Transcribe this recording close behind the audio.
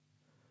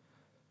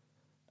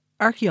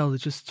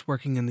Archaeologists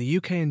working in the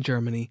UK and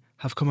Germany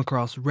have come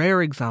across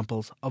rare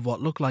examples of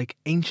what look like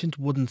ancient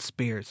wooden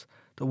spears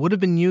that would have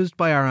been used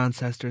by our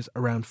ancestors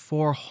around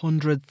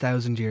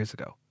 400,000 years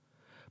ago.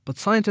 But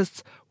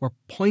scientists were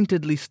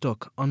pointedly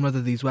stuck on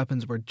whether these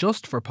weapons were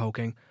just for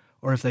poking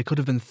or if they could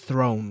have been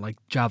thrown like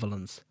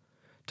javelins.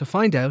 To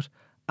find out,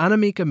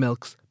 Annemieke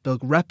Milks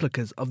built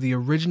replicas of the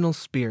original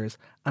spears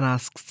and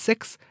asked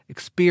 6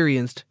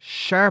 experienced,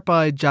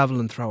 sharp-eyed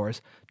javelin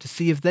throwers to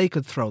see if they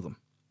could throw them.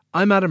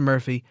 I'm Adam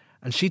Murphy,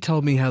 and she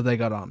told me how they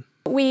got on.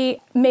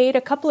 We made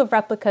a couple of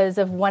replicas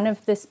of one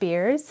of the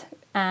spears,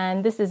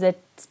 and this is a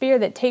spear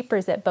that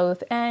tapers at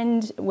both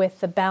ends with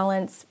the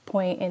balance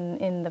point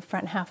in the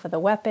front half of the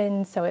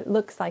weapon, so it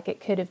looks like it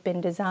could have been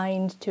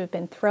designed to have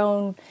been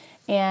thrown.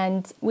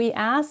 And we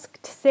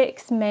asked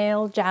 6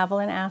 male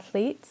javelin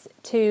athletes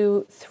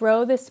to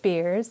throw the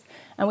spears,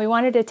 and we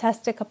wanted to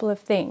test a couple of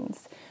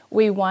things.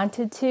 We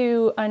wanted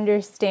to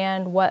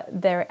understand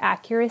what their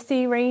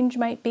accuracy range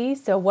might be,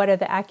 so what are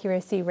the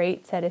accuracy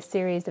rates at a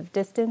series of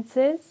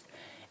distances.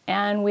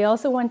 And we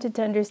also wanted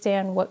to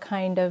understand what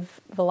kind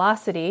of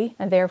velocity,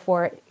 and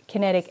therefore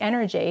kinetic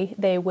energy,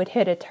 they would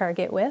hit a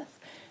target with.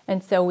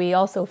 And so we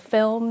also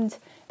filmed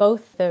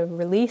both the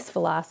release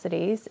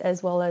velocities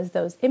as well as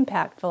those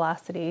impact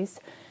velocities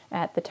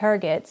at the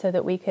target so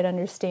that we could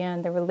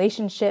understand the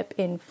relationship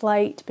in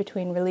flight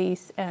between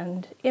release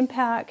and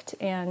impact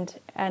and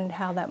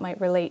how that might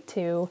relate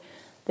to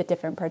the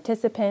different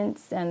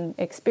participants and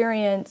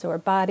experience or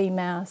body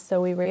mass.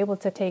 So we were able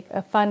to take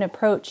a fun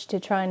approach to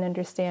try and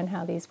understand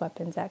how these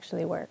weapons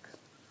actually work.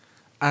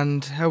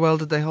 And how well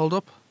did they hold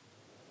up?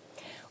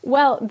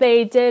 Well,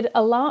 they did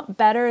a lot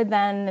better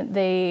than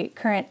the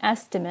current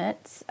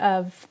estimates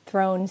of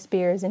thrown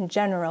spears in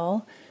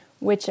general,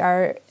 which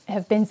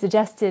have been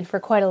suggested for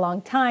quite a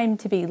long time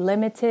to be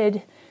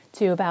limited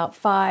to about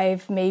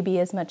 5, maybe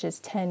as much as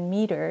 10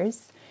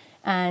 meters.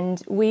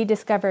 And we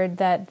discovered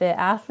that the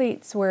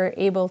athletes were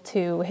able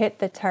to hit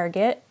the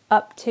target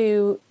up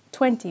to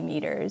 20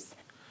 meters.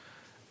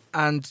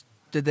 And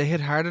did they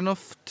hit hard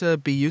enough to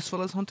be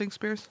useful as hunting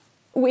spears?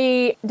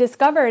 We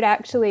discovered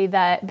actually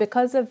that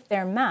because of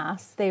their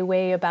mass, they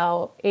weigh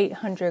about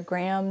 800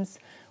 grams,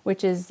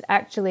 which is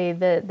actually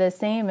the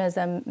same as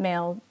a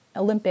male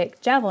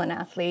Olympic javelin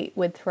athlete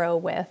would throw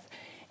with.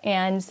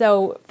 And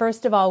so,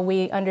 first of all,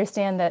 we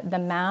understand that the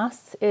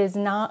mass is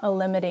not a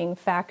limiting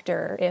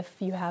factor if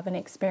you have an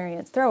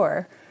experienced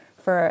thrower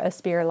for a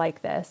spear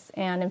like this.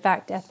 And in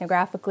fact,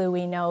 ethnographically,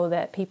 we know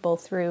that people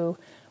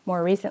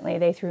more recently,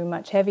 they threw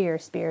much heavier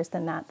spears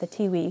than that. The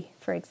Tiwi,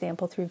 for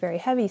example, threw very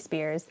heavy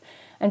spears.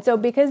 And so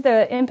because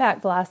the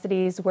impact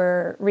velocities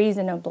were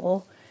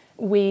reasonable,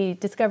 we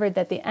discovered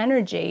that the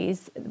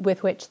energies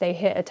with which they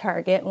hit a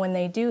target when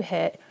they do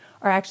hit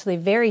are actually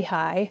very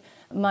high,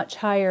 much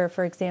higher,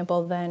 for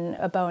example, than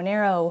a bow and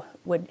arrow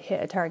would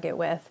hit a target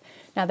with.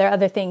 Now, there are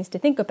other things to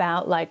think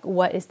about, like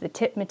what is the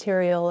tip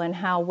material and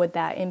how would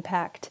that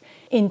impact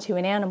into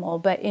an animal.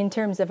 But in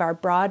terms of our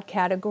broad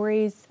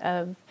categories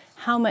of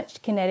how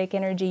much kinetic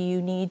energy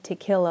you need to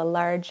kill a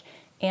large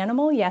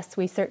animal, yes,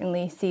 we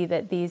certainly see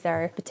that these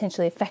are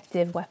potentially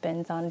effective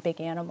weapons on big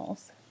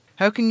animals.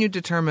 How can you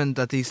determine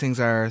that these things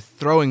are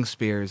throwing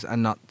spears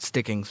and not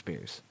sticking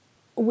spears?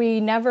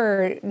 We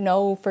never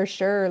know for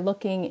sure,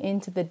 looking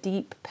into the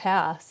deep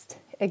past,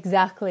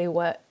 exactly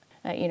what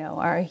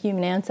our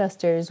human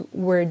ancestors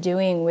were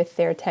doing with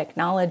their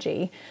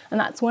technology. And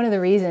that's one of the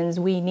reasons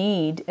we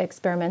need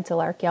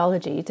experimental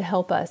archaeology to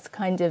help us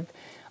kind of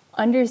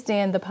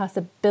understand the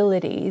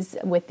possibilities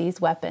with these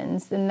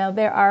weapons. And now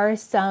there are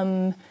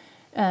some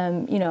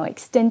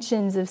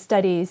extensions of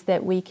studies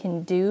that we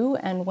can do,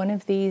 and one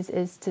of these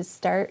is to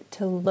start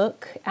to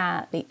look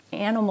at the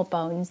animal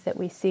bones that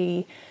we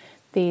see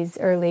these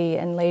early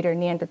and later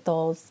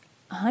Neanderthals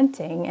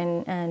hunting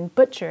and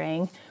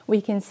butchering. We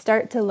can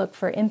start to look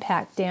for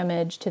impact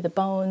damage to the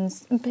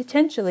bones, and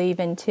potentially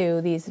even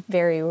to these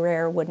very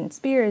rare wooden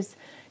spears,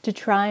 to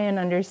try and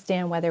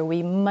understand whether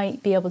we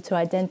might be able to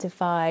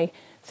identify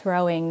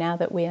throwing now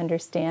that we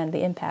understand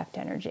the impact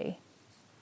energy.